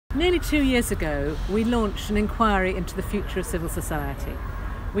Nearly 2 years ago, we launched an inquiry into the future of civil society.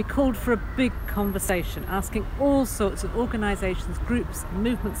 We called for a big conversation, asking all sorts of organisations, groups,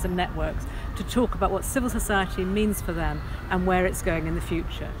 movements and networks to talk about what civil society means for them and where it's going in the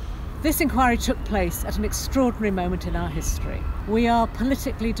future. This inquiry took place at an extraordinary moment in our history. We are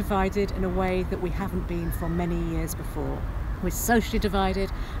politically divided in a way that we haven't been for many years before. We're socially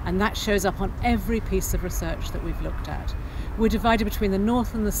divided, and that shows up on every piece of research that we've looked at. We're divided between the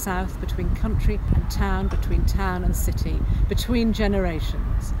north and the south, between country and town, between town and city, between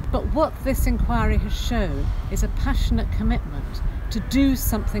generations. But what this inquiry has shown is a passionate commitment to do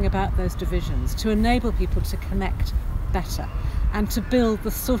something about those divisions, to enable people to connect better and to build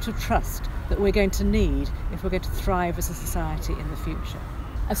the sort of trust that we're going to need if we're going to thrive as a society in the future.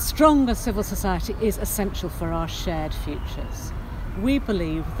 A stronger civil society is essential for our shared futures. We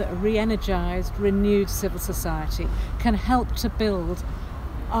believe that a re-energised, renewed civil society can help to build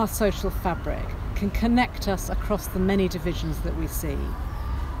our social fabric, can connect us across the many divisions that we see.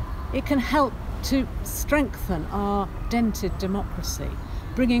 It can help to strengthen our dented democracy,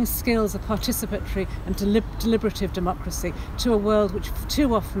 bringing skills of participatory and deliberative democracy to a world which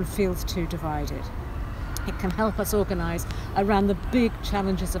too often feels too divided. It can help us organise around the big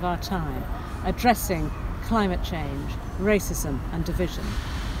challenges of our time, addressing climate change, racism and division.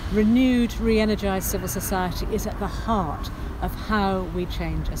 Renewed, re-energised civil society is at the heart of how we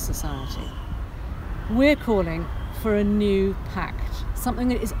change a society. We're calling for a new pact, something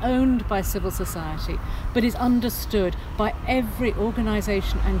that is owned by civil society but is understood by every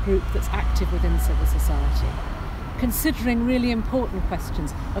organisation and group that's active within civil society, considering really important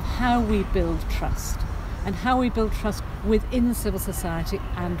questions of how we build trust and how we build trust within civil society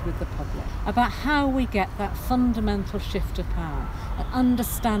and with the public, about how we get that fundamental shift of power, an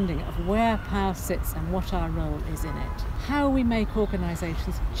understanding of where power sits and what our role is in it, how we make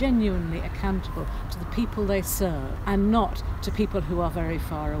organisations genuinely accountable to the people they serve and not to people who are very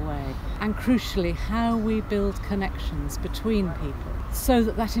far away, and crucially how we build connections between people so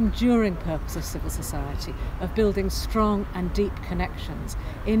that that enduring purpose of civil society, of building strong and deep connections,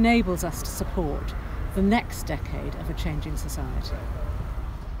 enables us to support the next decade of a changing society.